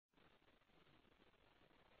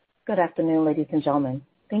Good afternoon, ladies and gentlemen.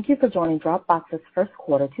 Thank you for joining Dropbox's first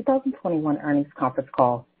quarter 2021 earnings conference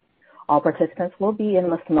call. All participants will be in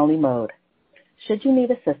listen-only mode. Should you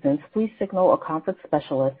need assistance, please signal a conference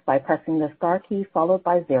specialist by pressing the star key followed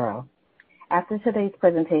by 0. After today's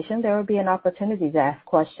presentation, there will be an opportunity to ask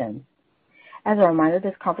questions. As a reminder,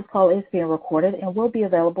 this conference call is being recorded and will be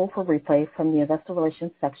available for replay from the Investor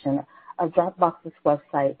Relations section of Dropbox's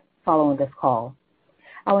website following this call.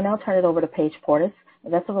 I will now turn it over to Paige Portis,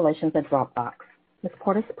 Investor Relations at Dropbox. Ms.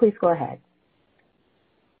 Portis, please go ahead.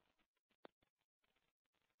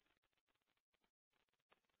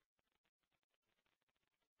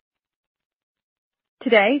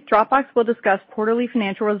 Today, Dropbox will discuss quarterly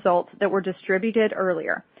financial results that were distributed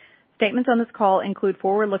earlier. Statements on this call include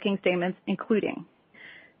forward-looking statements, including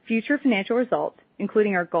future financial results,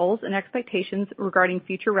 including our goals and expectations regarding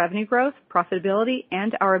future revenue growth, profitability,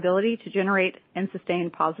 and our ability to generate and sustain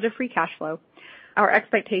positive free cash flow. Our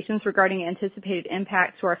expectations regarding anticipated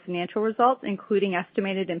impacts to our financial results, including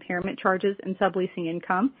estimated impairment charges and subleasing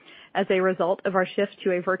income as a result of our shift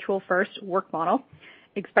to a virtual first work model,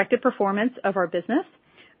 expected performance of our business,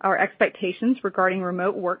 our expectations regarding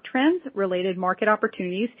remote work trends, related market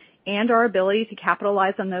opportunities, and our ability to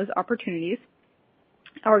capitalize on those opportunities,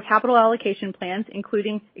 our capital allocation plans,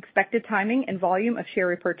 including expected timing and volume of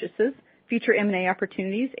share repurchases, future M&A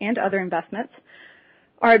opportunities, and other investments,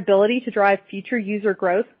 our ability to drive future user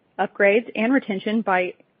growth, upgrades, and retention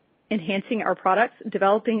by enhancing our products,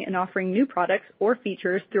 developing and offering new products or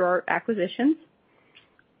features through our acquisitions,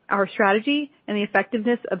 our strategy and the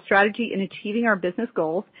effectiveness of strategy in achieving our business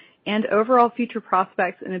goals, and overall future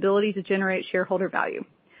prospects and ability to generate shareholder value.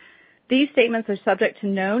 These statements are subject to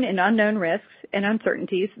known and unknown risks and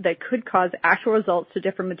uncertainties that could cause actual results to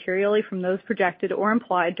differ materially from those projected or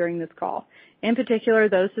implied during this call. In particular,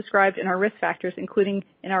 those described in our risk factors, including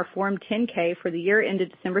in our Form 10-K for the year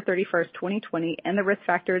ended December 31st, 2020, and the risk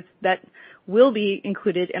factors that will be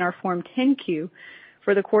included in our Form 10-Q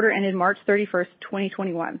for the quarter ended March 31st,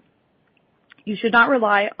 2021. You should not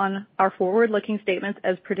rely on our forward-looking statements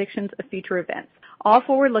as predictions of future events. All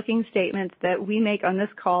forward-looking statements that we make on this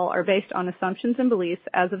call are based on assumptions and beliefs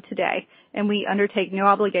as of today, and we undertake no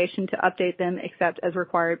obligation to update them except as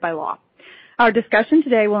required by law. Our discussion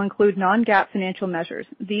today will include non-GAAP financial measures.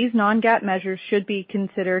 These non-GAAP measures should be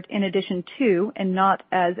considered in addition to and not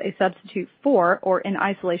as a substitute for or in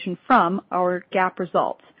isolation from our GAAP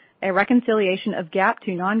results. A reconciliation of GAAP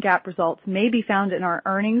to non-GAAP results may be found in our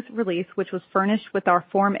earnings release, which was furnished with our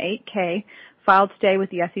Form 8-K filed today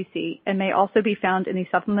with the SEC, and may also be found in the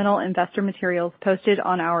supplemental investor materials posted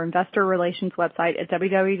on our investor relations website at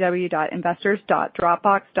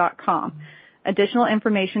www.investors.dropbox.com. Additional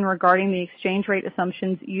information regarding the exchange rate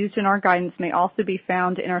assumptions used in our guidance may also be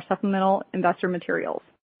found in our supplemental investor materials.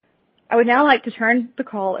 I would now like to turn the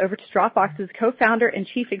call over to Dropbox's co-founder and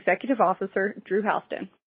Chief Executive Officer, Drew Houston.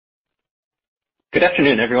 Good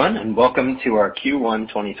afternoon, everyone, and welcome to our Q1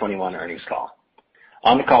 2021 earnings call.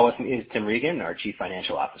 On the call with me is Tim Regan, our Chief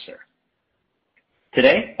Financial Officer.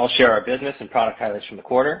 Today, I'll share our business and product highlights from the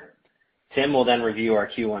quarter. Tim will then review our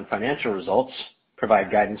Q1 financial results,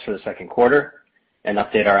 provide guidance for the second quarter, and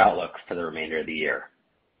update our outlook for the remainder of the year.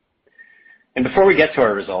 And before we get to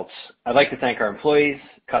our results, I'd like to thank our employees,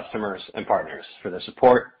 customers, and partners for their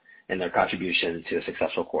support and their contribution to a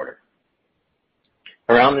successful quarter.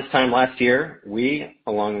 Around this time last year, we,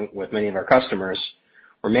 along with many of our customers,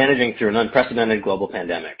 were managing through an unprecedented global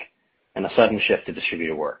pandemic and a sudden shift to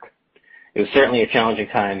distributed work. It was certainly a challenging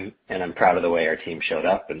time, and I'm proud of the way our team showed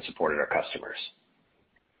up and supported our customers.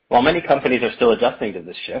 While many companies are still adjusting to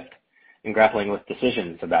this shift and grappling with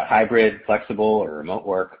decisions about hybrid, flexible, or remote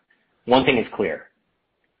work, one thing is clear.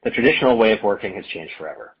 The traditional way of working has changed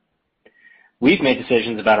forever. We've made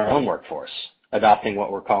decisions about our own workforce, adopting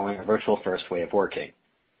what we're calling a virtual first way of working,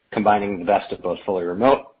 combining the best of both fully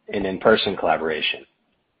remote and in-person collaboration.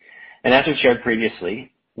 And as we've shared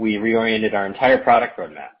previously, we reoriented our entire product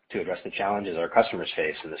roadmap to address the challenges our customers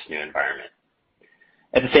face in this new environment.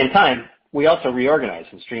 At the same time, we also reorganized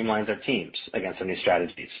and streamlined our teams against some new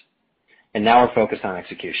strategies, and now we're focused on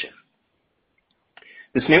execution.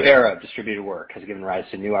 This new era of distributed work has given rise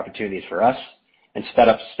to new opportunities for us and sped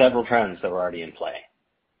up several trends that were already in play.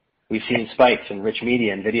 We've seen spikes in rich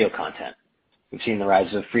media and video content. We've seen the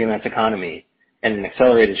rise of freelance economy and an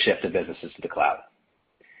accelerated shift of businesses to the cloud.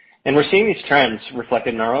 And we're seeing these trends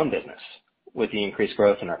reflected in our own business, with the increased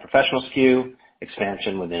growth in our professional SKU,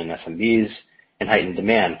 expansion within SMBs, and heightened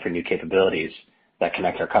demand for new capabilities that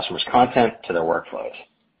connect our customers' content to their workflows.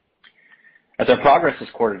 As our progress this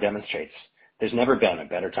quarter demonstrates, there's never been a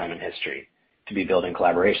better time in history to be building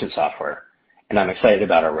collaboration software, and I'm excited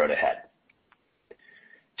about our road ahead.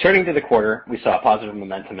 Turning to the quarter, we saw positive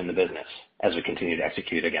momentum in the business as we continue to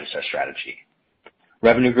execute against our strategy.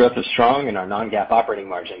 Revenue growth was strong and our non-GAAP operating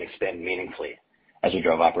margin expanded meaningfully as we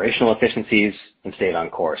drove operational efficiencies and stayed on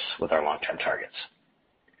course with our long-term targets.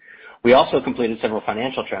 We also completed several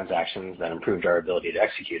financial transactions that improved our ability to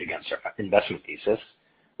execute against our investment thesis,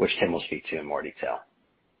 which Tim will speak to in more detail.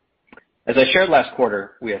 As I shared last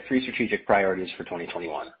quarter, we have 3 strategic priorities for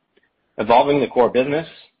 2021: evolving the core business,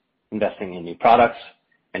 investing in new products,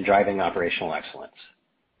 and driving operational excellence.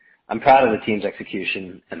 I'm proud of the team's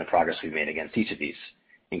execution and the progress we've made against each of these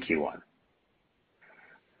in Q1.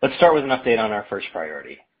 Let's start with an update on our first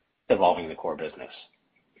priority, evolving the core business.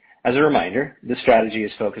 As a reminder, this strategy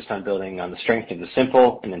is focused on building on the strength of the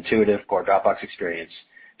simple and intuitive core Dropbox experience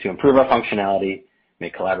to improve our functionality,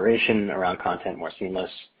 make collaboration around content more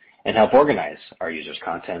seamless, and help organize our users'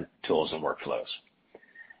 content, tools, and workflows.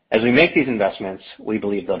 As we make these investments, we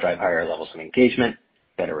believe they'll drive higher levels of engagement,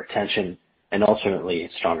 better retention, and ultimately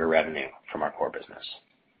stronger revenue from our core business.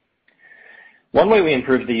 One way we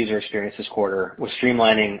improved the user experience this quarter was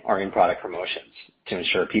streamlining our in-product promotions to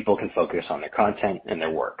ensure people can focus on their content and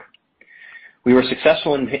their work. We were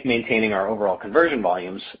successful in maintaining our overall conversion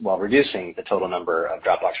volumes while reducing the total number of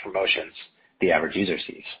Dropbox promotions the average user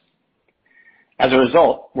sees. As a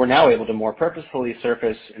result, we're now able to more purposefully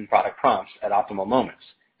surface in-product prompts at optimal moments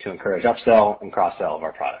to encourage upsell and cross-sell of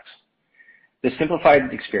our products. This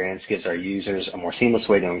simplified experience gives our users a more seamless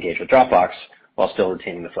way to engage with Dropbox while still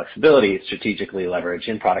retaining the flexibility to strategically leverage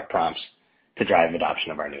in-product prompts to drive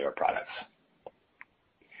adoption of our newer products.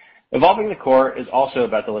 Evolving the core is also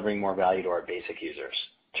about delivering more value to our basic users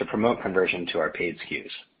to promote conversion to our paid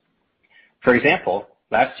SKUs. For example,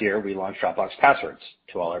 last year we launched Dropbox Passwords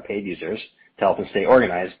to all our paid users to help them stay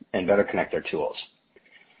organized and better connect their tools.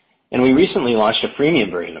 And we recently launched a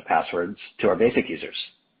freemium version of Passwords to our basic users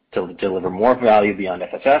to deliver more value beyond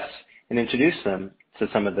FSS and introduce them to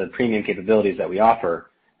some of the premium capabilities that we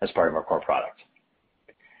offer as part of our core product.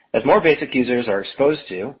 As more basic users are exposed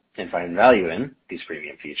to and find value in these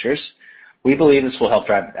premium features, we believe this will help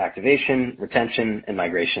drive activation, retention, and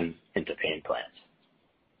migration into paying plans.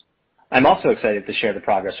 I'm also excited to share the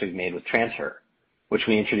progress we've made with Transfer, which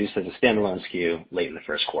we introduced as a standalone SKU late in the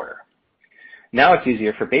first quarter. Now it's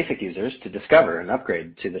easier for basic users to discover and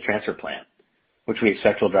upgrade to the Transfer plan, which we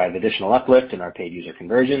expect will drive additional uplift in our paid user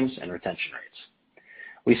conversions and retention rates.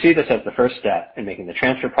 We see this as the first step in making the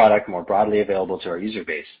Transfer product more broadly available to our user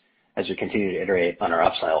base as we continue to iterate on our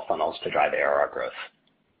upsell funnels to drive ARR growth.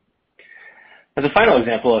 As a final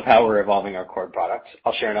example of how we're evolving our core products,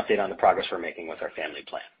 I'll share an update on the progress we're making with our Family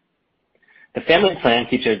Plan. The Family Plan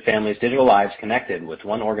keeps your family's digital lives connected with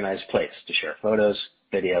one organized place to share photos,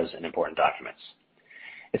 videos, and important documents.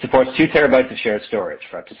 It supports 2 terabytes of shared storage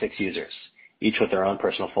for up to 6 users, each with their own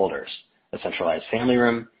personal folders, a centralized family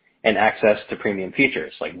room, and access to premium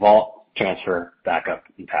features like Vault, Transfer, Backup,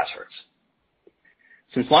 and Passwords.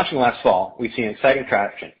 Since launching last fall, we've seen exciting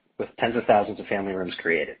traction with tens of thousands of family rooms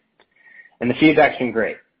created. And the feedback's been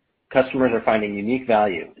great. Customers are finding unique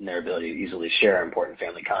value in their ability to easily share important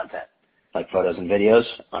family content, like photos and videos,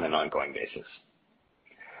 on an ongoing basis.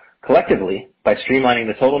 Collectively, by streamlining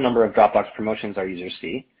the total number of Dropbox promotions our users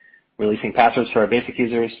see, releasing passwords for our basic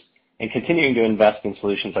users, and continuing to invest in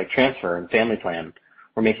solutions like Transfer and Family Plan,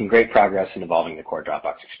 we're making great progress in evolving the core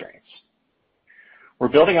Dropbox experience. We're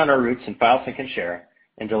building on our roots in file sync and share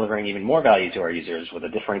and delivering even more value to our users with a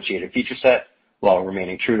differentiated feature set while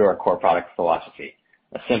remaining true to our core product philosophy,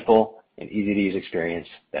 a simple and easy-to-use experience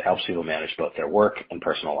that helps people manage both their work and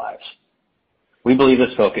personal lives. We believe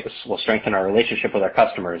this focus will strengthen our relationship with our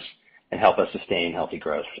customers and help us sustain healthy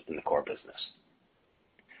growth in the core business.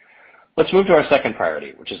 Let's move to our second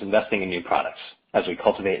priority, which is investing in new products as we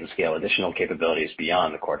cultivate and scale additional capabilities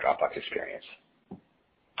beyond the core Dropbox experience.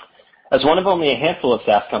 As one of only a handful of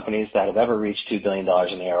SaaS companies that have ever reached $2 billion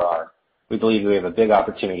in ARR, we believe we have a big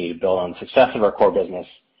opportunity to build on the success of our core business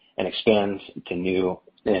and expand to new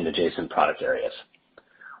and adjacent product areas.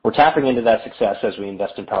 We're tapping into that success as we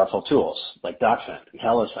invest in powerful tools like DocSend and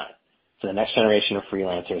HelloSign for the next generation of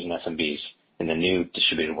freelancers and SMBs in the new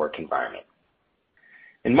distributed work environment.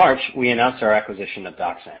 In March, we announced our acquisition of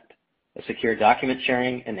DocSend, a secure document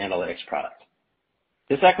sharing and analytics product.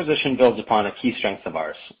 This acquisition builds upon a key strength of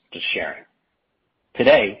ours, just sharing.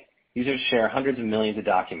 Today, users share hundreds of millions of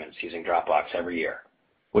documents using Dropbox every year,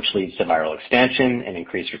 which leads to viral expansion and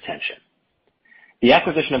increased retention. The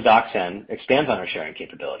acquisition of DocSend expands on our sharing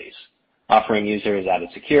capabilities, offering users added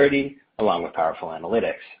security along with powerful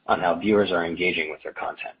analytics on how viewers are engaging with their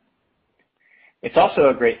content. It's also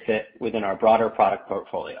a great fit within our broader product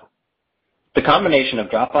portfolio. The combination of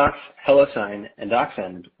Dropbox, HelloSign, and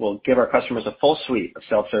DocSend will give our customers a full suite of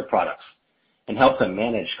self-serve products and help them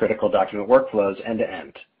manage critical document workflows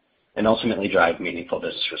end-to-end and ultimately drive meaningful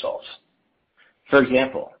business results. For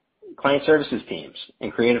example, client services teams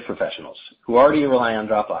and creative professionals who already rely on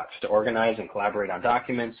Dropbox to organize and collaborate on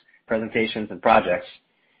documents, presentations, and projects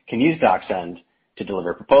can use DocSend to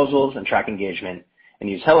deliver proposals and track engagement and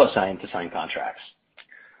use HelloSign to sign contracts.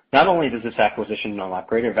 Not only does this acquisition unlock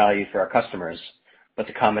greater value for our customers, but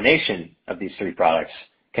the combination of these three products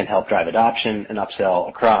can help drive adoption and upsell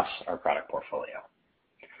across our product portfolio.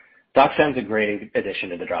 DocSend is a great addition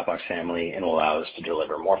to the Dropbox family and will allow us to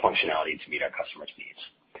deliver more functionality to meet our customers' needs.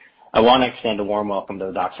 I want to extend a warm welcome to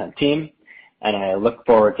the DocSend team, and I look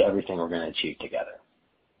forward to everything we're going to achieve together.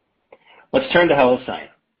 Let's turn to HelloSign,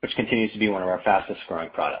 which continues to be one of our fastest growing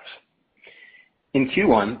products. In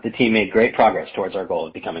Q1, the team made great progress towards our goal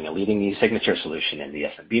of becoming a leading e-signature solution in the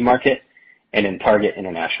SMB market and in target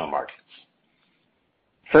international markets.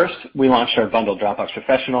 First, we launched our bundled Dropbox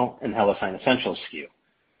Professional and HelloSign Essentials SKU,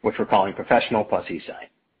 which we're calling Professional plus eSign.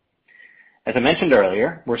 As I mentioned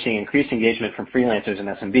earlier, we're seeing increased engagement from freelancers and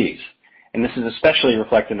SMBs, and this is especially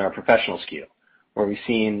reflected in our Professional SKU, where we've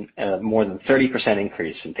seen more than 30%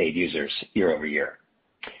 increase in paid users year over year.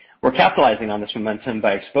 We're capitalizing on this momentum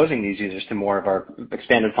by exposing these users to more of our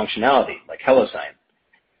expanded functionality, like HelloSign,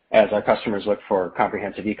 as our customers look for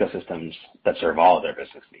comprehensive ecosystems that serve all of their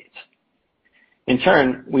business needs. In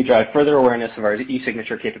turn, we drive further awareness of our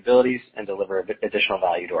e-signature capabilities and deliver additional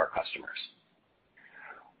value to our customers.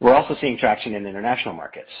 We're also seeing traction in international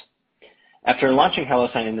markets. After launching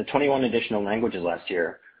HelloSign into 21 additional languages last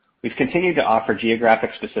year, we've continued to offer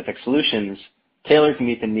geographic-specific solutions tailored to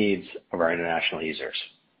meet the needs of our international users.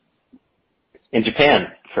 In Japan,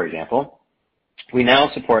 for example, we now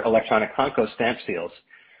support electronic Hanko stamp seals,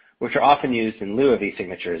 which are often used in lieu of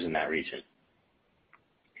e-signatures in that region.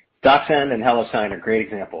 DocSend and HelloSign are great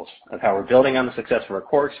examples of how we're building on the success of our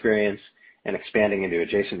core experience and expanding into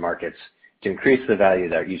adjacent markets to increase the value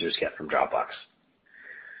that our users get from Dropbox.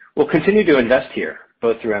 We'll continue to invest here,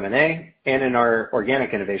 both through M&A and in our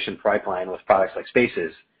organic innovation pipeline with products like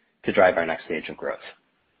Spaces to drive our next stage of growth.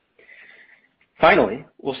 Finally,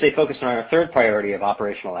 we'll stay focused on our third priority of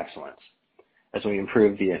operational excellence as we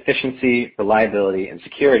improve the efficiency, reliability, and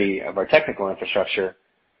security of our technical infrastructure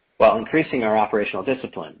while increasing our operational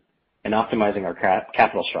discipline and optimizing our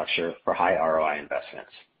capital structure for high ROI investments.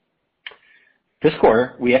 This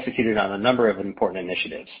quarter, we executed on a number of important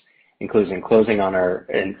initiatives, including closing on our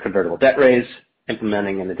convertible debt raise,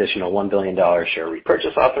 implementing an additional $1 billion share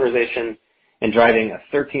repurchase authorization, and driving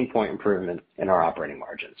a 13-point improvement in our operating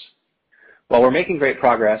margins. While we're making great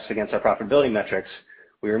progress against our profitability metrics,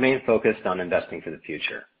 we remain focused on investing for the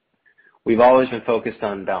future. We've always been focused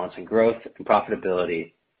on balancing growth and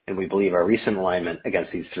profitability, and we believe our recent alignment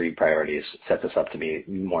against these three priorities sets us up to be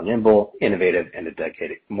more nimble, innovative, and to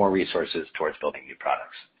dedicate more resources towards building new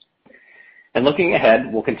products. And looking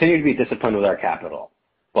ahead, we'll continue to be disciplined with our capital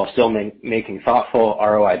while still making thoughtful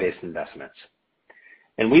ROI-based investments.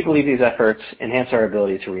 And we believe these efforts enhance our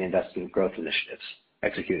ability to reinvest in growth initiatives,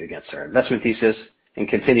 execute against our investment thesis, and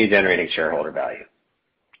continue generating shareholder value.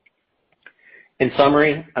 In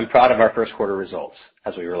summary, I'm proud of our first quarter results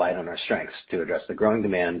as we relied on our strengths to address the growing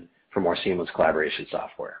demand for more seamless collaboration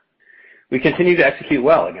software. We continue to execute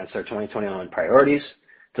well against our 2021 priorities,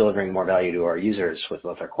 delivering more value to our users with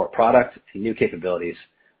both our core product and new capabilities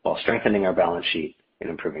while strengthening our balance sheet and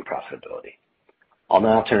improving profitability. I'll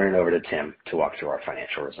now turn it over to Tim to walk through our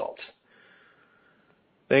financial results.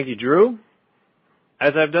 Thank you, Drew.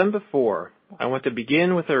 As I've done before, I want to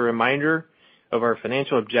begin with a reminder of our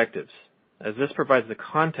financial objectives, as this provides the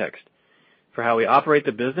context for how we operate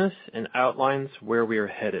the business and outlines where we are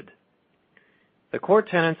headed. The core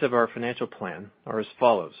tenets of our financial plan are as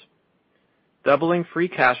follows: doubling free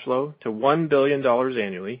cash flow to $1 billion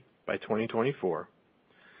annually by 2024,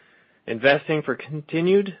 investing for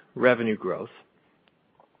continued revenue growth,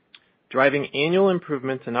 driving annual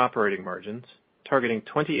improvements in operating margins, targeting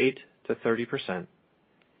 28 to 30%,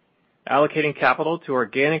 allocating capital to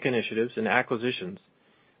organic initiatives and acquisitions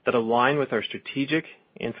that align with our strategic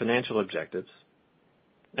and financial objectives,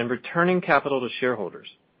 and returning capital to shareholders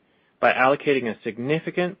by allocating a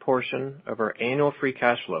significant portion of our annual free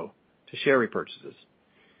cash flow to share repurchases,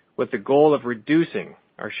 with the goal of reducing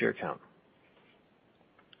our share count.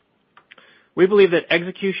 We believe that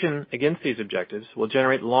execution against these objectives will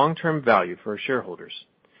generate long-term value for our shareholders,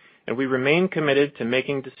 and we remain committed to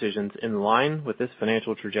making decisions in line with this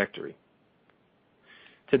financial trajectory.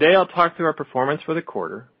 Today, I'll talk through our performance for the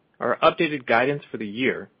quarter, our updated guidance for the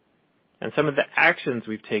year, and some of the actions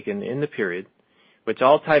we've taken in the period which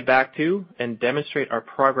all tie back to and demonstrate our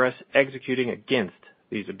progress executing against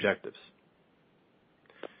these objectives.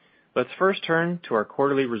 Let's first turn to our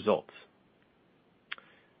quarterly results.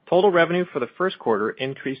 Total revenue for the first quarter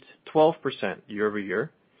increased 12% year over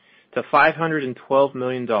year to $512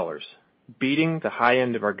 million, beating the high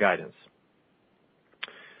end of our guidance.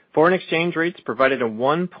 Foreign exchange rates provided a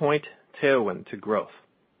 1-point tailwind to growth.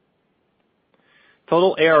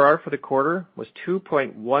 Total ARR for the quarter was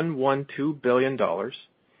 $2.112 billion,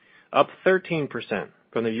 up 13%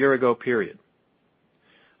 from the year-ago period.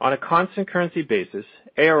 On a constant currency basis,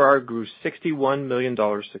 ARR grew $61 million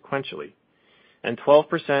sequentially and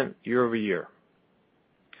 12% year over year.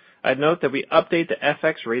 I'd note that we update the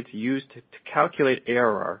FX rates used to calculate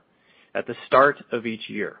ARR at the start of each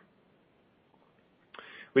year.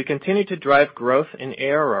 We continue to drive growth in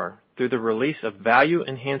ARR through the release of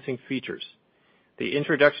value-enhancing features, the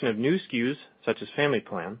introduction of new SKUs such as Family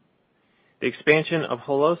Plan, the expansion of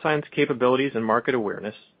HelloSign's capabilities and market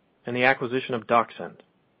awareness, and the acquisition of DocSend.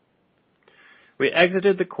 We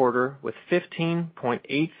exited the quarter with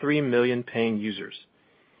 15.83 million paying users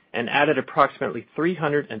and added approximately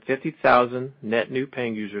 350,000 net new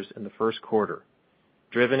paying users in the first quarter,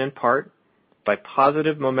 driven in part by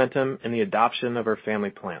positive momentum in the adoption of our Family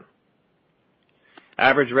Plan.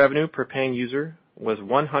 Average revenue per paying user was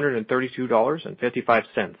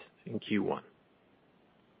 $132.55 in Q1.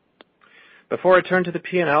 Before I turn to the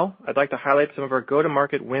P&L, I'd like to highlight some of our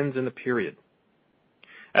go-to-market wins in the period.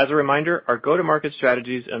 As a reminder, our go-to-market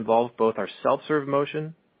strategies involve both our self-serve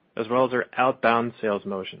motion as well as our outbound sales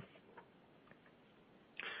motion.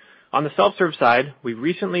 On the self-serve side, we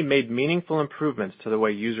recently made meaningful improvements to the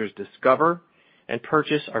way users discover and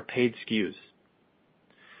purchase our paid SKUs.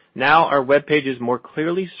 Now our web pages more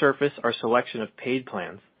clearly surface our selection of paid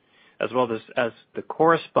plans, as well as the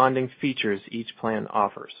corresponding features each plan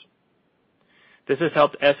offers. This has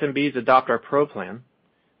helped SMBs adopt our Pro plan,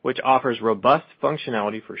 which offers robust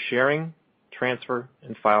functionality for sharing, transfer,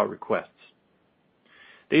 and file requests.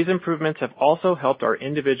 These improvements have also helped our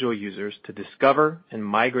individual users to discover and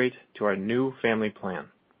migrate to our new Family Plan.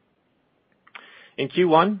 In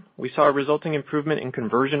Q1, we saw a resulting improvement in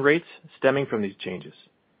conversion rates stemming from these changes,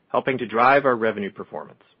 helping to drive our revenue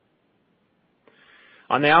performance.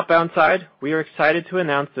 On the outbound side, we are excited to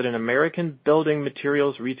announce that an American building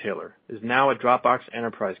materials retailer is now a Dropbox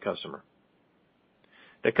Enterprise customer.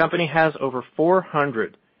 The company has over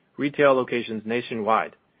 400 retail locations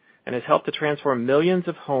nationwide and has helped to transform millions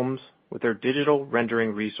of homes with their digital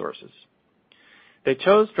rendering resources. They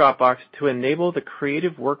chose Dropbox to enable the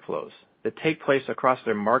creative workflows that take place across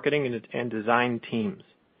their marketing and design teams,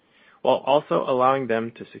 while also allowing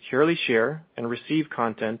them to securely share and receive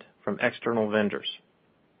content from external vendors.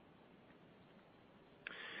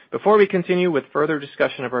 Before we continue with further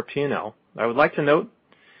discussion of our P&L, I would like to note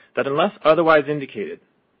that unless otherwise indicated,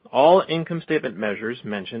 all income statement measures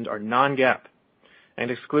mentioned are non-GAAP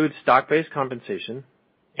and exclude stock-based compensation,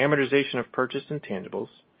 amortization of purchased intangibles,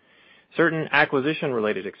 certain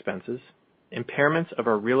acquisition-related expenses, impairments of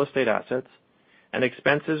our real estate assets, and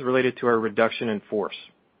expenses related to our reduction in force.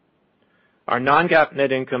 Our non-GAAP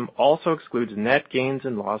net income also excludes net gains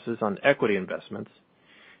and losses on equity investments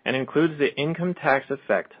and includes the income tax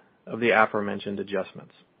effect of the aforementioned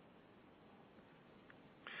adjustments.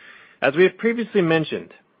 As we have previously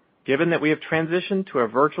mentioned, given that we have transitioned to a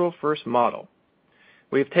virtual first model,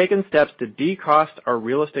 we have taken steps to de-cost our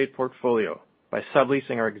real estate portfolio by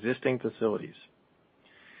subleasing our existing facilities.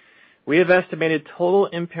 We have estimated total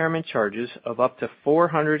impairment charges of up to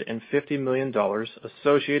 $450 million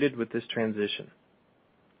associated with this transition.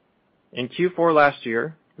 In Q4 last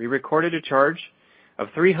year, we recorded a charge of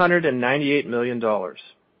 $398 million,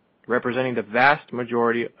 representing the vast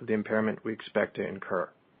majority of the impairment we expect to incur.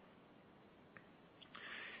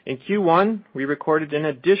 In Q1, we recorded an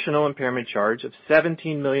additional impairment charge of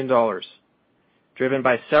 $17 million, driven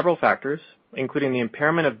by several factors, including the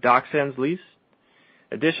impairment of DocSend's lease,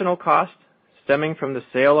 additional costs stemming from the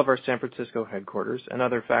sale of our San Francisco headquarters, and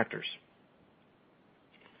other factors.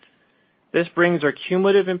 This brings our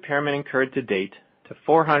cumulative impairment incurred to date to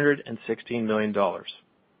 $416 million.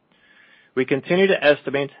 We continue to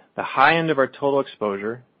estimate the high end of our total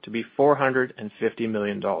exposure to be $450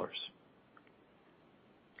 million.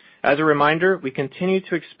 As a reminder, we continue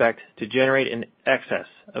to expect to generate in excess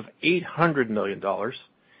of $800 million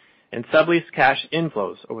in sublease cash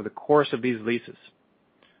inflows over the course of these leases,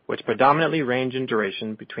 which predominantly range in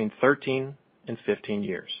duration between 13 and 15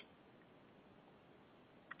 years.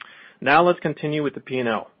 Now let's continue with the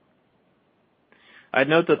P&L. I'd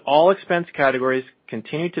note that all expense categories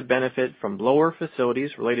continue to benefit from lower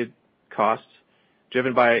facilities-related costs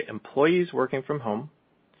driven by employees working from home,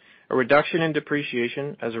 a reduction in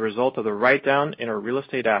depreciation as a result of the write-down in our real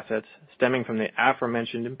estate assets stemming from the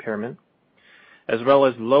aforementioned impairment, as well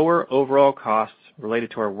as lower overall costs related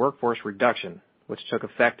to our workforce reduction, which took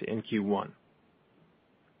effect in Q1.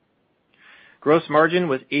 Gross margin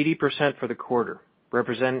was 80% for the quarter,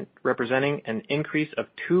 representing an increase of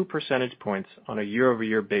 2 percentage points on a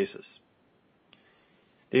year-over-year basis.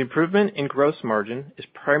 The improvement in gross margin is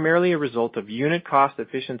primarily a result of unit cost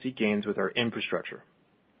efficiency gains with our infrastructure.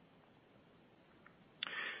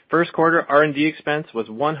 First quarter R&D expense was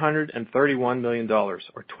 $131 million, or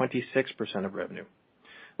 26% of revenue,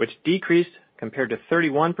 which decreased compared to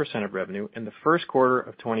 31% of revenue in the first quarter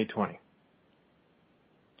of 2020.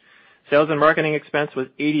 Sales and marketing expense was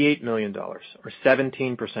 $88 million, or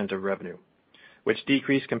 17% of revenue, which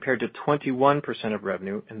decreased compared to 21% of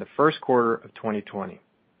revenue in the first quarter of 2020.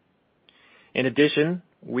 In addition,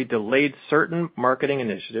 we delayed certain marketing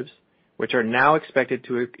initiatives, which are now expected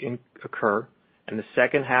to occur in the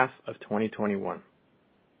second half of 2021.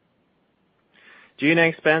 G&A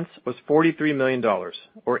expense was $43 million,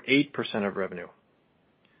 or 8% of revenue,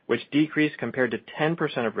 which decreased compared to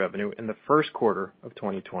 10% of revenue in the first quarter of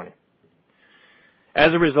 2020.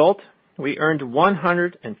 As a result, we earned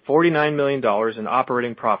 $149 million in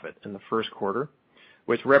operating profit in the first quarter,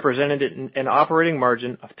 which represented an operating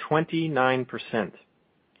margin of 29%,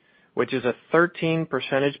 which is a 13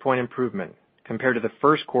 percentage point improvement compared to the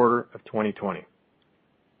first quarter of 2020.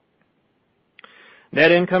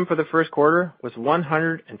 Net income for the first quarter was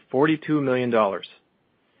 $142 million,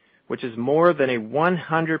 which is more than a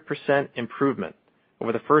 100% improvement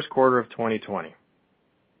over the first quarter of 2020.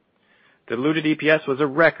 Diluted EPS was a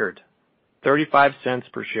record 35 cents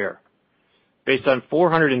per share, based on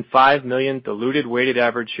 405 million diluted weighted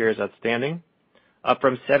average shares outstanding, up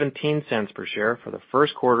from 17 cents per share for the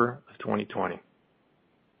first quarter of 2020.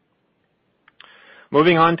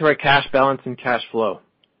 Moving on to our cash balance and cash flow.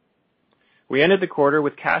 We ended the quarter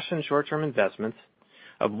with cash and short-term investments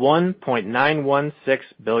of $1.916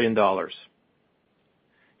 billion.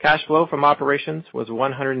 Cash flow from operations was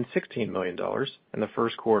 $116 million in the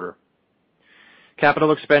first quarter.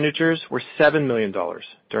 Capital expenditures were $7 million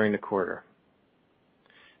during the quarter.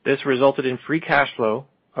 This resulted in free cash flow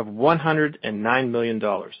of $109 million,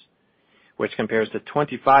 which compares to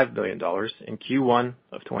 $25 million in Q1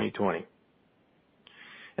 of 2020.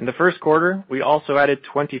 In the first quarter, we also added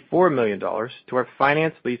 $24 million to our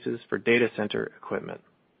finance leases for data center equipment.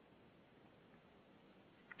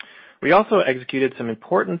 We also executed some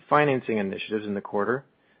important financing initiatives in the quarter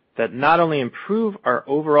that not only improve our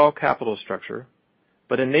overall capital structure,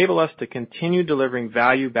 but enable us to continue delivering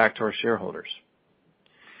value back to our shareholders.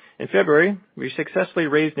 In February, we successfully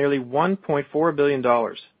raised nearly $1.4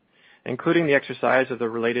 billion, including the exercise of the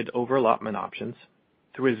related overallotment options,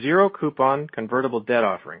 through a zero-coupon convertible debt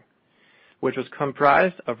offering, which was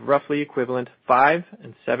comprised of roughly equivalent 5-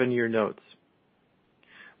 and 7-year notes.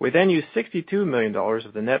 We then used $62 million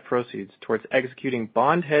of the net proceeds towards executing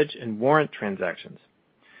bond hedge and warrant transactions,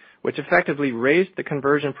 which effectively raised the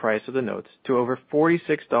conversion price of the notes to over $46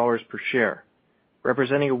 per share,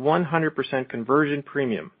 representing a 100% conversion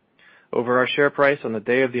premium over our share price on the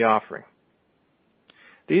day of the offering.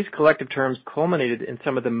 These collective terms culminated in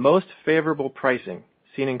some of the most favorable pricing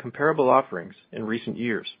seen in comparable offerings in recent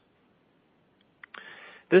years.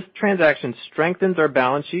 This transaction strengthens our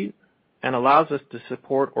balance sheet and allows us to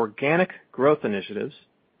support organic growth initiatives,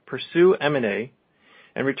 pursue M&A,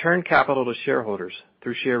 and return capital to shareholders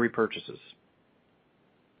through share repurchases.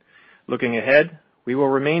 Looking ahead, we will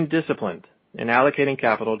remain disciplined in allocating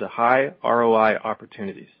capital to high ROI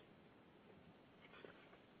opportunities.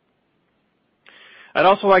 I'd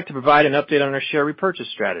also like to provide an update on our share repurchase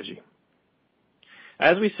strategy.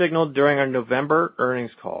 As we signaled during our November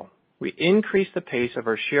earnings call, we increased the pace of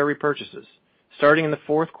our share repurchases starting in the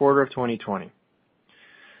fourth quarter of 2020.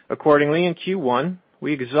 Accordingly, in Q1,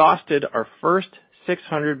 we exhausted our first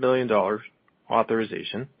 $600 million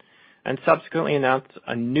authorization and subsequently announced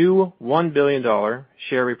a new $1 billion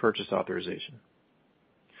share repurchase authorization.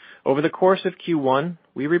 Over the course of Q1,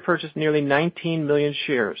 we repurchased nearly 19 million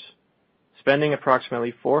shares, spending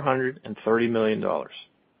approximately $430 million.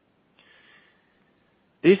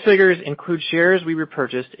 These figures include shares we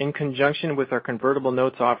repurchased in conjunction with our convertible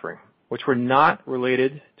notes offering, which were not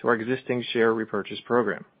related to our existing share repurchase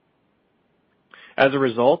program. As a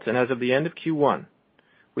result, and as of the end of Q1,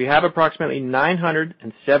 we have approximately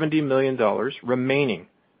 $970 million remaining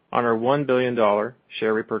on our $1 billion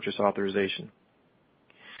share repurchase authorization.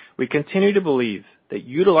 We continue to believe that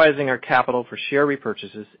utilizing our capital for share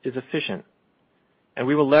repurchases is efficient and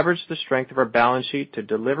we will leverage the strength of our balance sheet to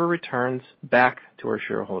deliver returns back to our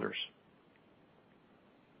shareholders.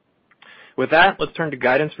 With that, let's turn to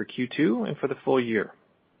guidance for Q2 and for the full year.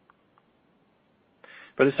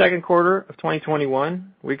 For the second quarter of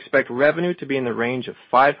 2021, we expect revenue to be in the range of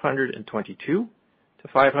 $522 to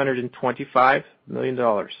 $525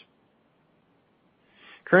 million.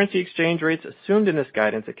 Currency exchange rates assumed in this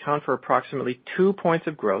guidance account for approximately 2 points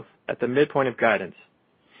of growth at the midpoint of guidance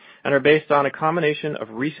and are based on a combination of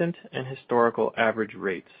recent and historical average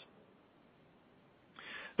rates.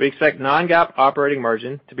 We expect non-GAAP operating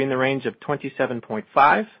margin to be in the range of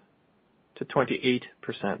 27.5% to 28%.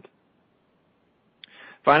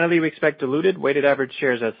 Finally, we expect diluted weighted average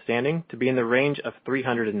shares outstanding to be in the range of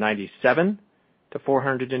 397 to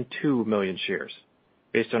 402 million shares,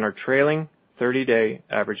 based on our trailing 30-day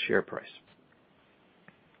average share price.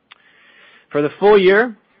 For the full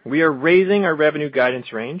year, we are raising our revenue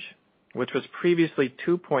guidance range, which was previously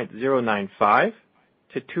 $2.095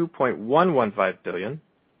 to $2.115 billion,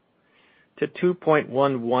 to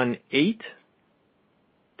 $2.118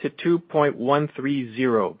 to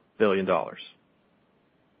 $2.130 billion.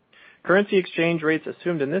 Currency exchange rates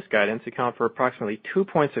assumed in this guidance account for approximately 2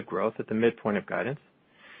 points of growth at the midpoint of guidance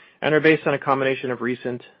and are based on a combination of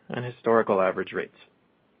recent and historical average rates.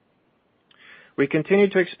 We continue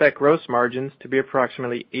to expect gross margins to be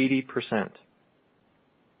approximately 80%.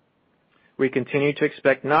 We continue to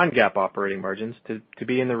expect non-GAAP operating margins to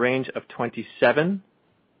be in the range of 27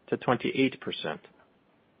 to 28%.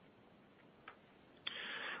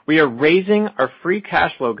 We are raising our free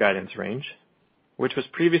cash flow guidance range, which was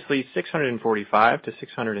previously $645 to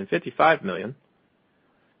 $655 million,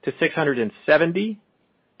 to $670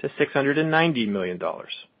 to $690 million.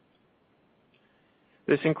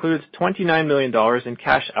 This includes $29 million in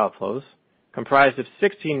cash outflows, comprised of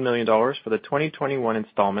 $16 million for the 2021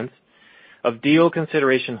 installments of deal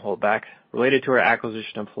consideration holdback related to our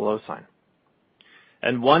acquisition of HelloSign,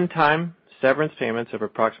 and one-time severance payments of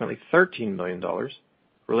approximately $13 million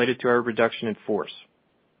related to our reduction in force.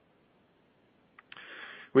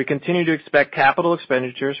 We continue to expect capital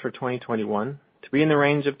expenditures for 2021 to be in the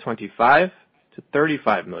range of $25 to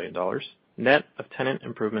 $35 million, net of tenant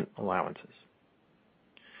improvement allowances.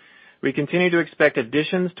 We continue to expect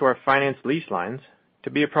additions to our finance lease lines to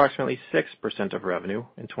be approximately 6% of revenue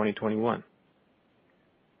in 2021.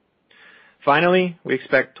 Finally, we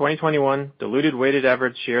expect 2021 diluted weighted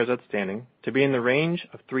average shares outstanding to be in the range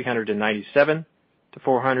of 397 to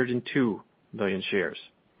 402 million shares,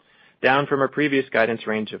 down from our previous guidance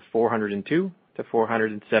range of 402 to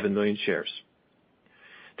 407 million shares.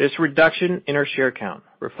 This reduction in our share count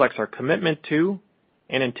reflects our commitment to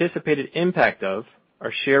and anticipated impact of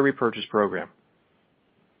our share repurchase program.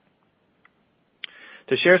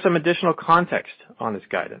 To share some additional context on this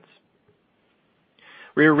guidance,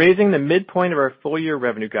 we are raising the midpoint of our full-year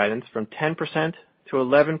revenue guidance from 10% to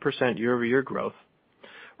 11% year-over-year growth,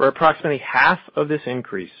 where approximately half of this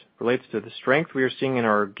increase relates to the strength we are seeing in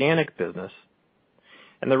our organic business,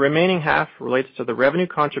 and the remaining half relates to the revenue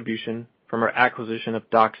contribution from our acquisition of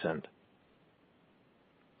DocSend.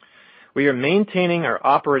 We are maintaining our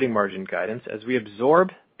operating margin guidance as we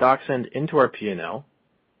absorb DocSend into our P&L,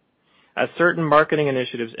 as certain marketing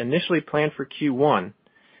initiatives initially planned for Q1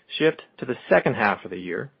 shift to the second half of the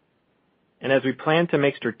year, and as we plan to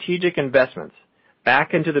make strategic investments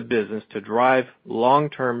back into the business to drive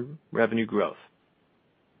long-term revenue growth.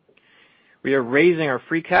 We are raising our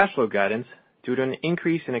free cash flow guidance due to an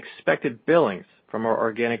increase in expected billings from our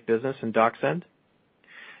organic business in DocSend,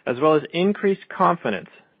 as well as increased confidence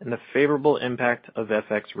in the favorable impact of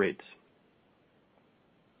FX rates.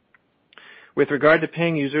 With regard to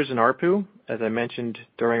paying users in ARPU, as I mentioned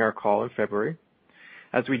during our call in February,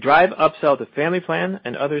 as we drive upsell to Family Plan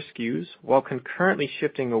and other SKUs while concurrently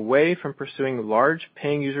shifting away from pursuing large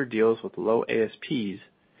paying user deals with low ASPs,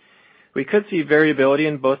 we could see variability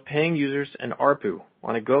in both paying users and ARPU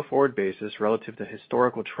on a go-forward basis relative to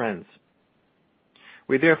historical trends.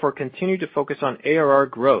 We therefore continue to focus on ARR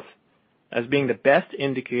growth as being the best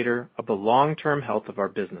indicator of the long-term health of our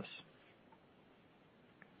business.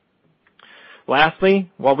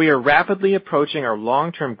 Lastly, while we are rapidly approaching our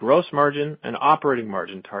long-term gross margin and operating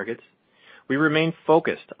margin targets, we remain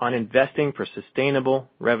focused on investing for sustainable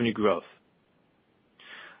revenue growth.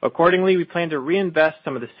 Accordingly, we plan to reinvest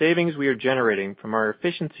some of the savings we are generating from our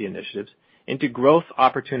efficiency initiatives into growth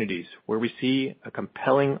opportunities where we see a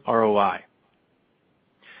compelling ROI.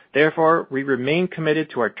 Therefore, we remain committed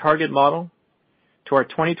to our target model, to our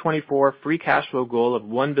 2024 free cash flow goal of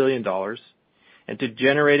 $1 billion, and to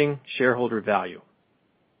generating shareholder value.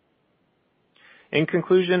 In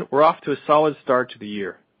conclusion, we're off to a solid start to the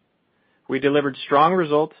year. We delivered strong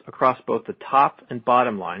results across both the top and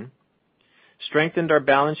bottom line, strengthened our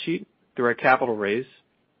balance sheet through our capital raise,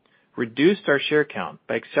 reduced our share count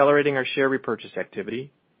by accelerating our share repurchase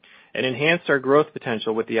activity, and enhanced our growth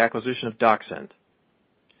potential with the acquisition of DocSend.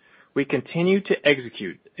 We continue to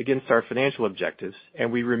execute against our financial objectives,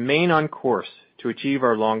 and we remain on course to achieve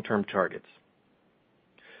our long-term targets.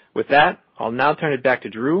 With that, I'll now turn it back to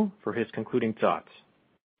Drew for his concluding thoughts.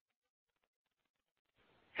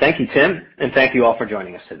 Thank you, Tim, and thank you all for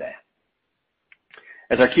joining us today.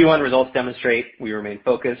 As our Q1 results demonstrate, we remain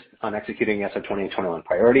focused on executing against our 2021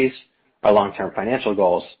 priorities, our long-term financial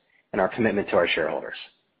goals, and our commitment to our shareholders.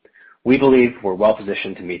 We believe we're well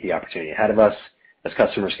positioned to meet the opportunity ahead of us as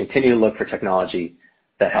customers continue to look for technology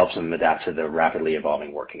that helps them adapt to the rapidly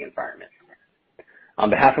evolving working environment. On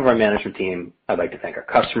behalf of our management team, I'd like to thank our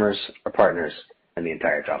customers, our partners, and the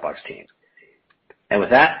entire Dropbox team. And with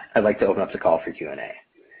that, I'd like to open up the call for Q&A.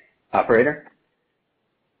 Operator?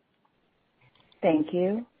 Thank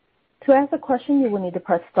you. To ask a question, you will need to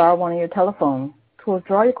press star one on your telephone. To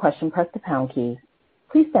withdraw your question, press the pound key.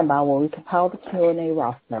 Please stand by while we compile the Q&A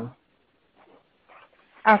roster.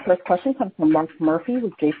 Our first question comes from Mark Murphy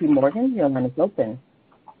with J.P. Morgan. Your line is open.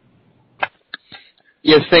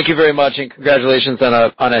 Yes, thank you very much, and congratulations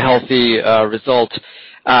on a healthy result.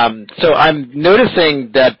 So I'm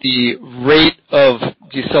noticing that the rate of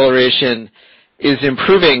deceleration is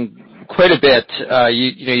improving quite a bit.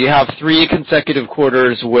 You have 3 consecutive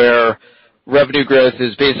quarters where revenue growth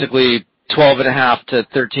is basically 12.5% to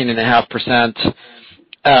 13.5%,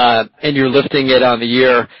 and you're lifting it on the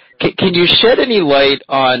year. Can you shed any light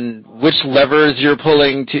on which levers you're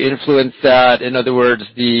pulling to influence that? In other words,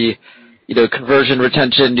 the conversion,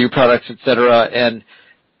 retention, new products, et cetera, and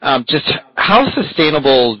just how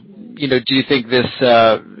sustainable do you think this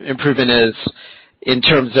improvement is in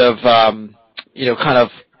terms of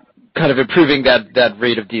kind of improving that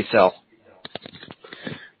rate of decel?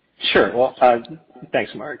 Sure. Well,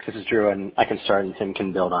 thanks, Mark. This is Drew, and I can start, and Tim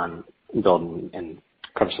can build and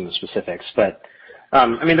cover some of the specifics. But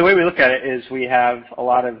the way we look at it is we have a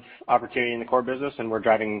lot of opportunity in the core business, and we're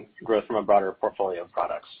driving growth from a broader portfolio of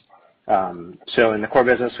products. So in the core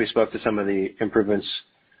business, we spoke to some of the improvements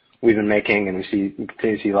we've been making, and we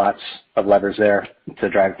continue to see lots of levers there to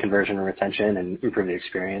drive conversion and retention and improve the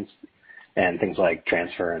experience, and things like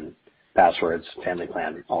transfer and passwords, family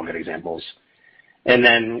plan, all good examples. And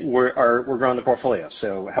then we're growing the portfolio.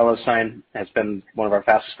 So HelloSign has been one of our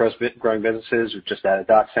fastest growing businesses. We've just added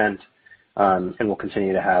DocSend, and we'll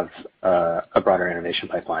continue to have a broader innovation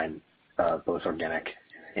pipeline, both organic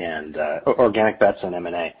bets and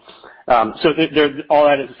M&A. So all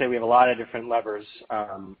that is to say we have a lot of different levers.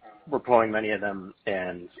 We're pulling many of them,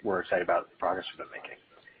 and we're excited about the progress we've been making.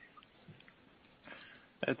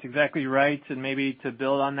 That's exactly right, and maybe to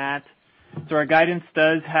build on that, so our guidance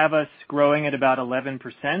does have us growing at about 11%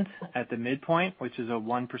 at the midpoint, which is a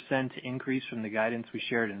 1% increase from the guidance we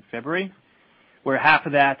shared in February, where half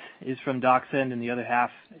of that is from DocSend and the other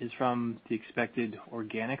half is from the expected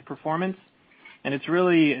organic performance. And it's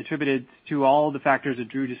really attributed to all the factors that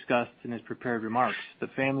Drew discussed in his prepared remarks: the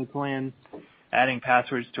family plan, adding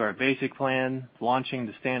passwords to our basic plan, launching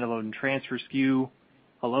the standalone transfer SKU,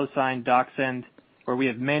 HelloSign, DocSend, where we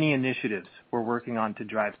have many initiatives we're working on to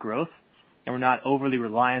drive growth, and we're not overly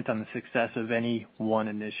reliant on the success of any one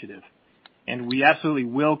initiative. And we absolutely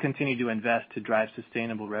will continue to invest to drive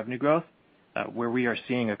sustainable revenue growth, where we are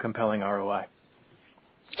seeing a compelling ROI.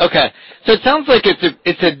 Okay, so it sounds like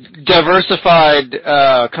it's a diversified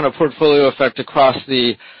kind of portfolio effect across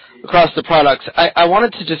the products. I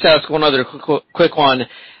wanted to just ask one other quick one,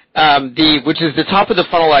 which is the top of the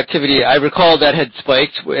funnel activity. I recall that had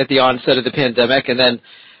spiked at the onset of the pandemic, and then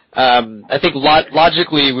I think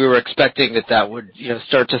logically we were expecting that would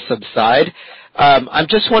start to subside. I'm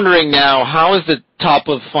just wondering now, how is the top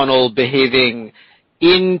of funnel behaving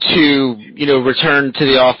into return to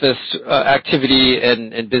the office activity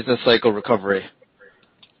and business cycle recovery?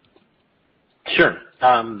 Sure.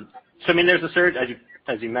 So there's a surge,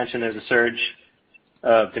 as you mentioned, there's a surge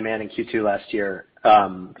of demand in Q2 last year,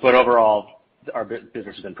 but overall our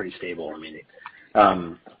business has been pretty stable.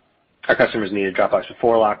 Our customers needed Dropbox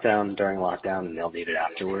before lockdown, during lockdown, and they'll need it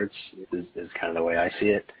afterwards. Is kind of the way I see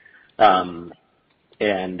it. That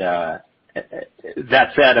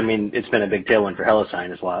said, it's been a big tailwind for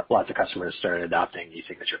HelloSign as lots of customers started adopting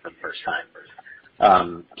e-signature for the first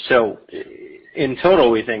time. So in total,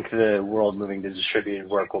 we think the world moving to distributed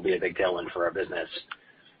work will be a big tailwind for our business.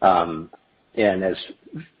 And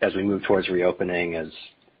as we move towards reopening, as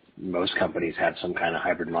most companies have some kind of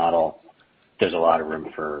hybrid model, there's a lot of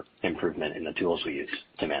room for improvement in the tools we use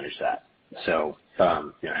to manage that. So,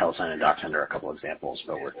 HelloSign and DocSend are a couple examples,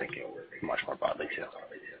 but we're thinking much more broadly too.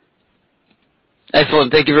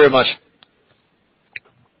 Excellent. Thank you very much.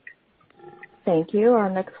 Thank you. Our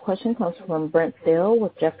next question comes from Brent Thill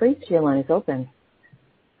with Jefferies. Your line is open.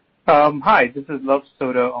 Hi, this is Luv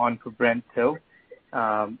Sodha on for Brent Thill.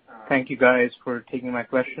 Thank you guys for taking my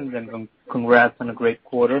questions and congrats on a great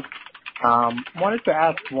quarter. Wanted to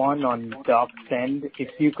ask one on DocSend. If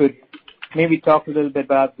you could maybe talk a little bit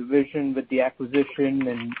about the vision with the acquisition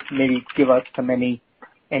and maybe give us any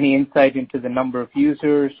insight into the number of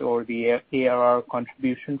users or the ARR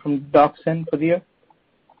contribution from DocSend for the year?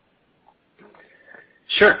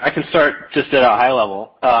 Sure. I can start just at a high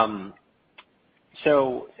level.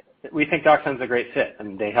 So we think DocSend's a great fit,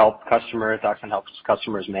 and they help customers. DocSend helps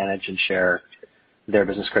customers manage and share their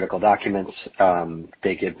business-critical documents.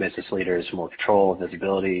 They give business leaders more control,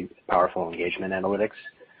 visibility, powerful engagement analytics.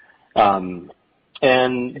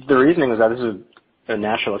 And the reasoning was that this is a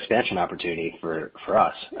natural expansion opportunity for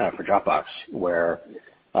us, for Dropbox, where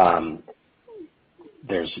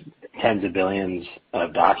there's tens of billions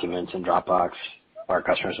of documents in Dropbox. Our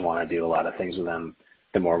customers want to do a lot of things with them.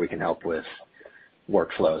 The more we can help with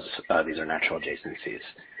workflows, these are natural adjacencies.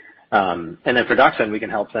 And then for DocSend, we can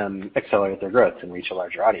help them accelerate their growth and reach a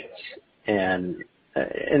larger audience. And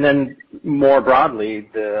then more broadly,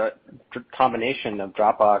 the combination of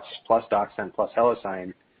Dropbox plus DocSend plus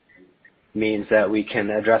HelloSign means that we can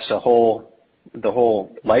address the whole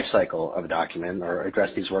life cycle of a document or address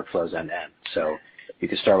these workflows end to end. So you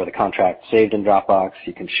can start with a contract saved in Dropbox,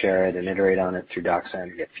 you can share it and iterate on it through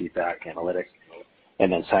DocSend, get feedback, analytics,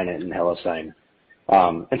 and then sign it in HelloSign.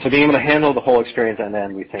 And so being able to handle the whole experience end to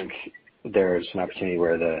end, we think there's an opportunity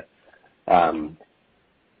where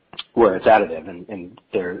it's additive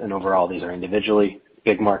and overall these are individually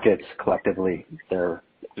big markets, collectively they're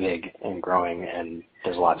big and growing, and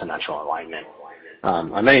there's lots of natural alignment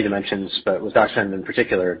on many dimensions, but with DocSend in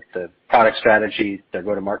particular, the product strategy, their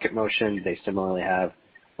go-to-market motion, they similarly have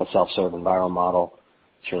a self-serve and viral model.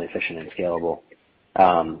 It's really efficient and scalable.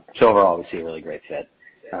 So overall, we see a really great fit,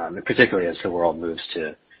 and particularly as the world moves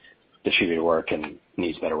to distributed work and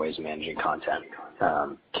needs better ways of managing content,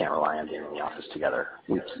 can't rely on being in the office together.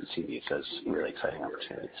 We see these as really exciting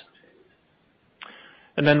opportunities.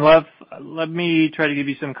 And then, Lev, let me try to give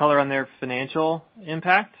you some color on their financial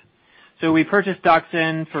impact. So we purchased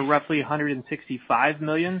DocSend for roughly $165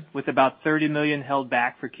 million, with about $30 million held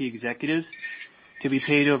back for key executives to be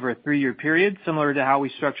paid over a 3-year period, similar to how we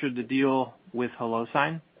structured the deal with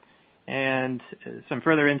HelloSign. And some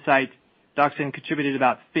further insight, DocSend contributed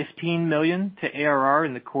about $15 million to ARR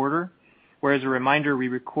in the quarter, where as a reminder, we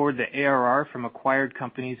record the ARR from acquired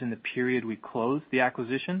companies in the period we closed the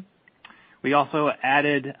acquisition. We also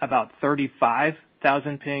added about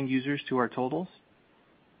 35,000 paying users to our totals.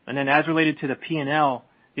 And then as related to the P&L,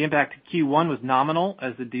 the impact to Q1 was nominal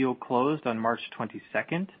as the deal closed on March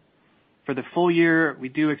 22nd. For the full year, we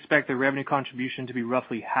do expect the revenue contribution to be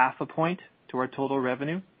roughly 0.5 point to our total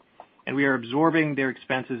revenue, and we are absorbing their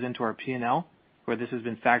expenses into our P&L, where this has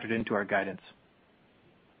been factored into our guidance.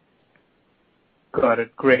 Got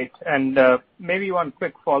it. Great. And maybe one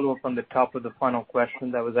quick follow-up on the top of the funnel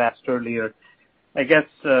question that was asked earlier. I guess,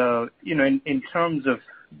 in terms of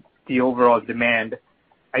the overall demand,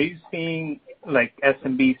 are you seeing like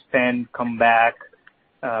SMB spend come back?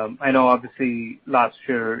 I know obviously last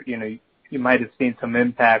year, you might have seen some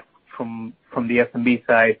impact from the SMB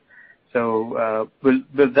side. So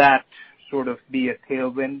will that sort of be a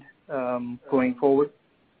tailwind going forward?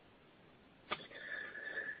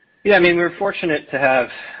 Yeah, I mean, we're fortunate to have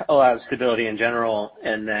a lot of stability in general,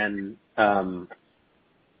 and then the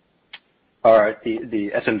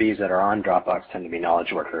SMBs that are on Dropbox tend to be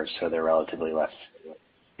knowledge workers, so they're relatively less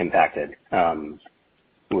impacted,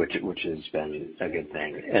 which has been a good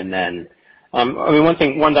thing. And then,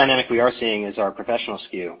 one dynamic we are seeing is our professional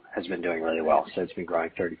SKU has been doing really well, so it's been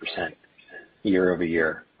growing 30% year over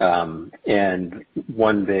year. And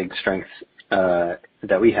one big strength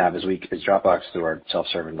that we have is Dropbox, through our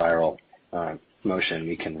self-serve and viral motion,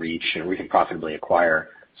 we can reach and we can profitably acquire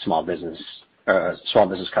small business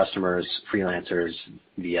customers, freelancers,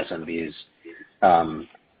 the SMBs,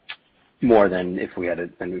 more than if we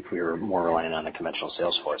were more reliant on a conventional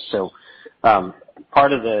sales force. So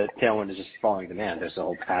part of the tailwind is just following demand. There's the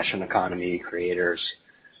whole passion economy, creators,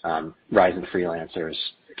 rise in freelancers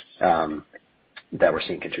that we're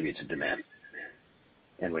seeing contribute to demand,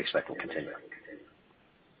 and we expect will continue.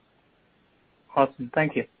 Awesome.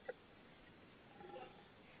 Thank you.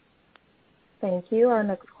 Thank you. Our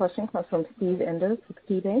next question comes from Steve Enders with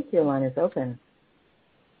KeyBanc. Your line is open.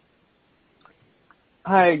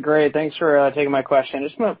 Hi, great. Thanks for taking my question.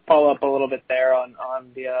 Just want to follow up a little bit there on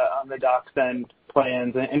the DocSend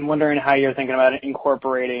plans and wondering how you're thinking about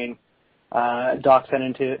incorporating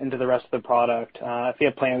DocSend into the rest of the product. If you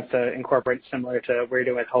have plans to incorporate similar to what you're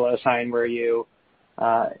doing with HelloSign, where you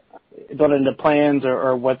build it into plans,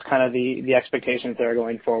 or what's kind of the expectations there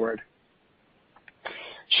going forward?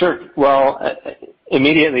 Sure. Well,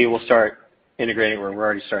 immediately we'll start integrating, or we're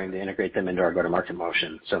already starting to integrate them into our go-to-market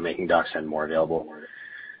motion, so making DocSend more available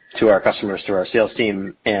to our customers through our sales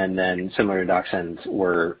team. And then similar to DocSend,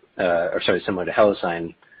 similar to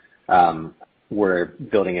HelloSign, we're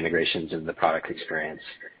building integrations into the product experience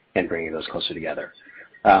and bringing those closer together.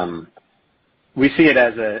 Mainly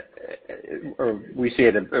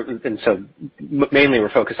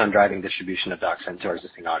we're focused on driving distribution of DocSend to our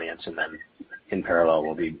existing audience, and then in parallel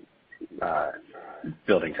we'll be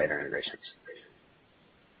building tighter integrations.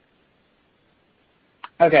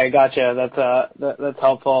 Okay, gotcha. That's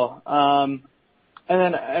helpful. And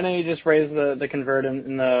then I know you just raised the convert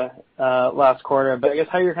in the last quarter, but I guess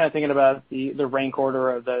how you're kind of thinking about the rank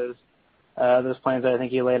order of those plans. I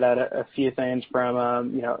think you laid out a few things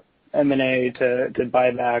from M&A to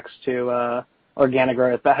buybacks to organic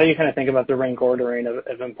growth. But how do you kind of think about the rank ordering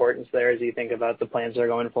of importance there as you think about the plans that are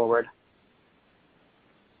going forward?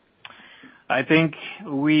 I think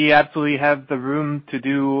we absolutely have the room to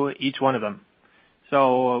do each one of them.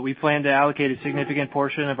 So we plan to allocate a significant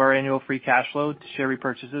portion of our annual free cash flow to share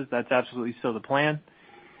repurchases. That's absolutely still the plan.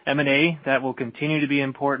 M&A, that will continue to be an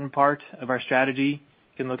important part of our strategy.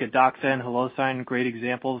 You can look at DocSend, HelloSign, great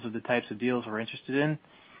examples of the types of deals we're interested in.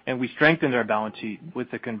 And we strengthened our balance sheet with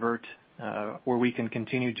the convert, where we can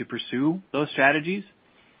continue to pursue those strategies.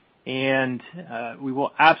 And we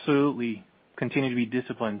will absolutely continue to be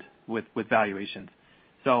disciplined with valuations.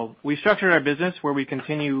 So we structured our business where we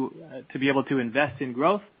continue to be able to invest in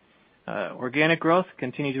growth, organic growth,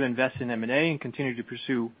 continue to invest in M&A, and continue to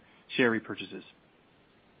pursue share repurchases.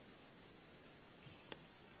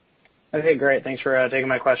 Okay, great. Thanks for taking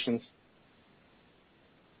my questions.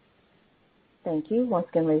 Thank you. Once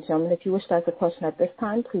again, ladies and gentlemen, if you wish to ask a question at this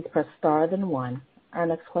time, please press star then one. Our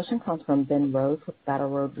next question comes from Ben Rose with Battle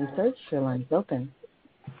Road Research. Your line is open.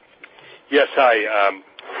 Yes, hi.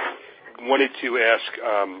 Wanted to ask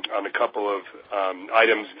on a couple of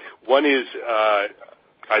items. One is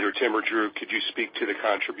either Tim or Drew, could you speak to the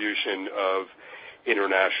contribution of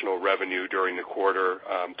international revenue during the quarter,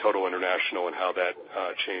 total international, and how that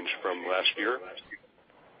changed from last year?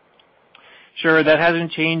 Sure, that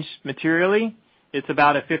hasn't changed materially. It's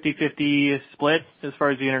about a 50-50 split as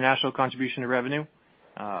far as the international contribution to revenue.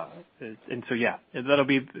 And so, yeah, that'll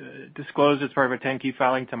be disclosed as part of our 10-K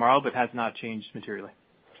filing tomorrow, but has not changed materially.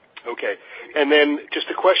 Okay. And then just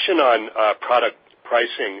a question on product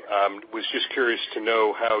pricing. Was just curious to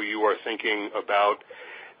know how you are thinking about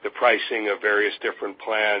the pricing of various different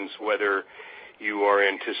plans, whether you are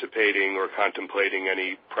anticipating or contemplating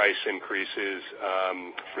any price increases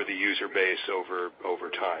for the user base over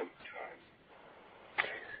time.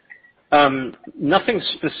 Nothing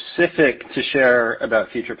specific to share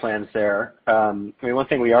about future plans there. One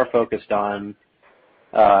thing we are focused on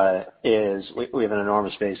is we have an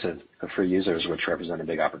enormous base of free users, which represent a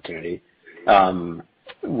big opportunity.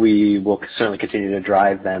 We will certainly continue to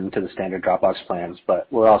drive them to the standard Dropbox plans, but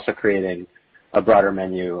we're also creating a broader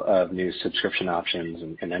menu of new subscription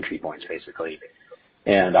options and entry points, basically,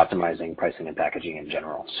 and optimizing pricing and packaging in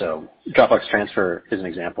general. So Dropbox Transfer is an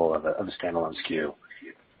example of a standalone SKU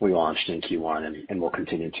we launched in Q1, and we'll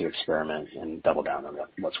continue to experiment and double down on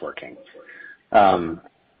what's working.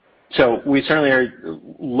 So we certainly are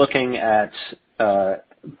looking at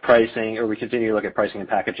pricing, or we continue to look at pricing and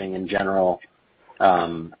packaging in general,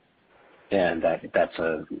 and that's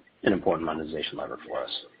an important monetization lever for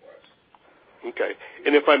us. Okay.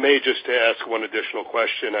 And if I may just ask one additional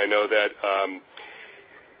question, I know that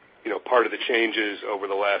part of the changes over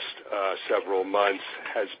the last several months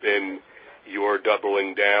has been your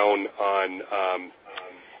doubling down on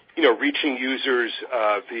reaching users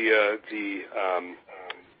via the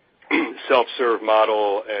self-serve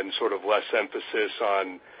model and sort of less emphasis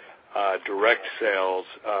on direct sales.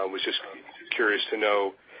 Was just curious to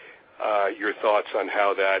know your thoughts on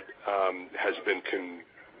how that has been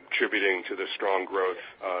contributing to the strong growth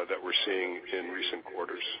that we're seeing in recent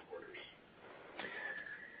quarters.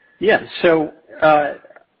 Yeah. So,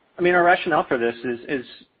 our rationale for this is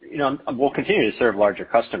we'll continue to serve larger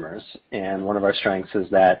customers, and one of our strengths is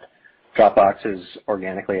that Dropbox is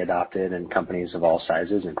organically adopted in companies of all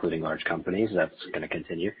sizes, including large companies. That's going to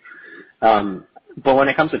continue. But when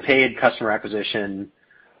it comes to paid customer acquisition,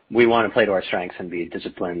 we want to play to our strengths and be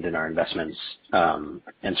disciplined in our investments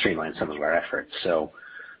and streamline some of our efforts. So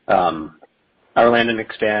Our land and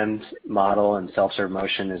expand model and self-serve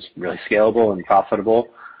motion is really scalable and profitable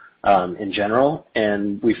in general,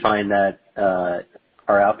 and we find that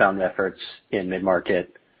our outbound efforts in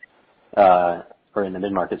mid-market or in the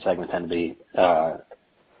mid-market segment tend to be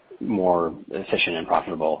more efficient and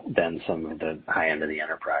profitable than some of the high end of the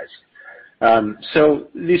enterprise. So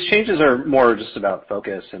these changes are more just about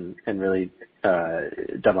focus and really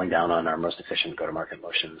doubling down on our most efficient go-to-market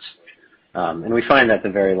motions. And we find that the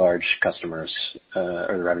very large customers,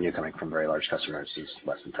 or the revenue coming from very large customers, is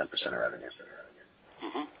less than 10% of revenue.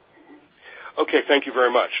 Mm-hmm. Okay, thank you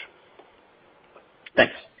very much.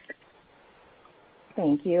 Thanks.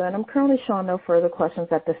 Thank you. And I'm currently showing no further questions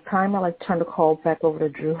at this time. I'd like to turn the call back over to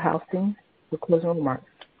Drew Houston for closing remarks.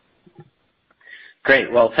 Great.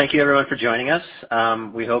 Well, thank you everyone for joining us.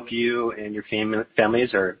 We hope you and your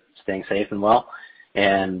families are staying safe and well,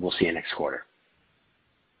 and we'll see you next quarter.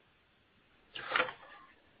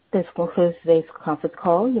 This concludes today's conference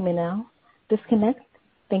call. You may now disconnect.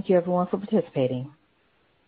 Thank you everyone for participating.